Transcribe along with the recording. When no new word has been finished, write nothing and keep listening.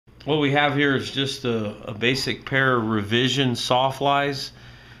What we have here is just a basic pair of revision Sawflies,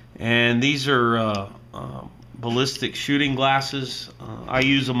 and these are ballistic shooting glasses. I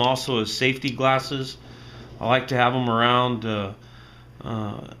use them also as safety glasses. I like to have them around,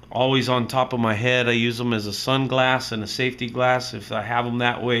 always on top of my head. I use them as a sunglass and a safety glass. If I have them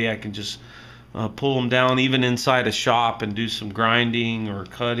that way, I can just pull them down even inside a shop and do some grinding or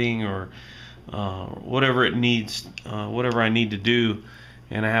cutting or whatever it needs, whatever I need to do.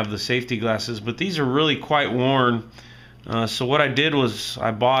 And I have the safety glasses, but these are really quite worn. So what I did was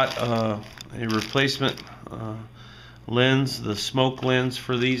I bought a replacement lens, the smoke lens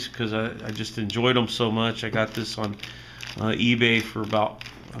for these, because I just enjoyed them so much. I got this on eBay for about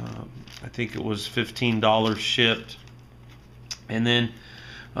I think it was $15 shipped. And then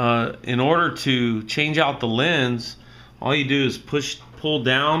in order to change out the lens, all you do is pull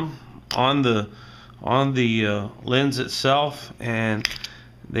down on the lens itself, and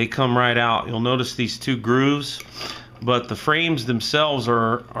they come right out. You'll notice these two grooves, but the frames themselves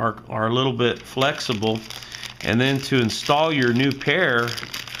are a little bit flexible. And then to install your new pair,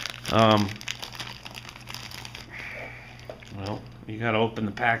 well, you got to open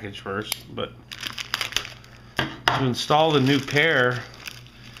the package first, but to install the new pair,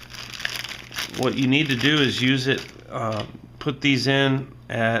 what you need to do is use it, put these in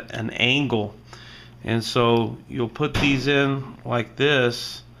at an angle. And so you'll put these in like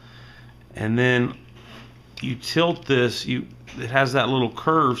this, and then you tilt this. It has that little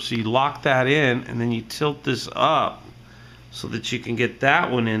curve, so you lock that in, and then you tilt this up so that you can get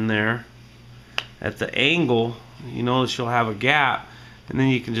that one in there at the angle. You notice you'll have a gap, and then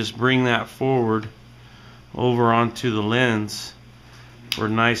you can just bring that forward over onto the lens for a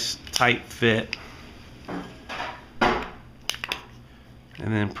nice tight fit, and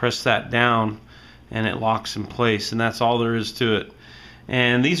then press that down and it locks in place, and that's all there is to it.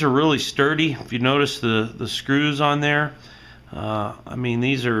 And these are really sturdy. If you notice the screws on there, I mean,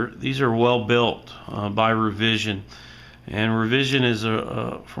 these are well built by Revision. And Revision is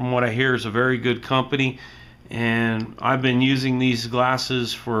from what I hear, is a very good company. And I've been using these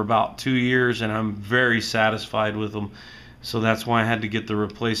glasses for about 2 years, and I'm very satisfied with them. So that's why I had to get the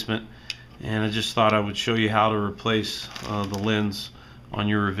replacement. And I just thought I would show you how to replace the lens on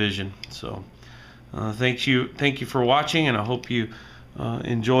your Revision. So thank you for watching, and I hope you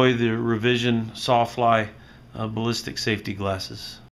enjoy the Revision Sawfly ballistic safety glasses.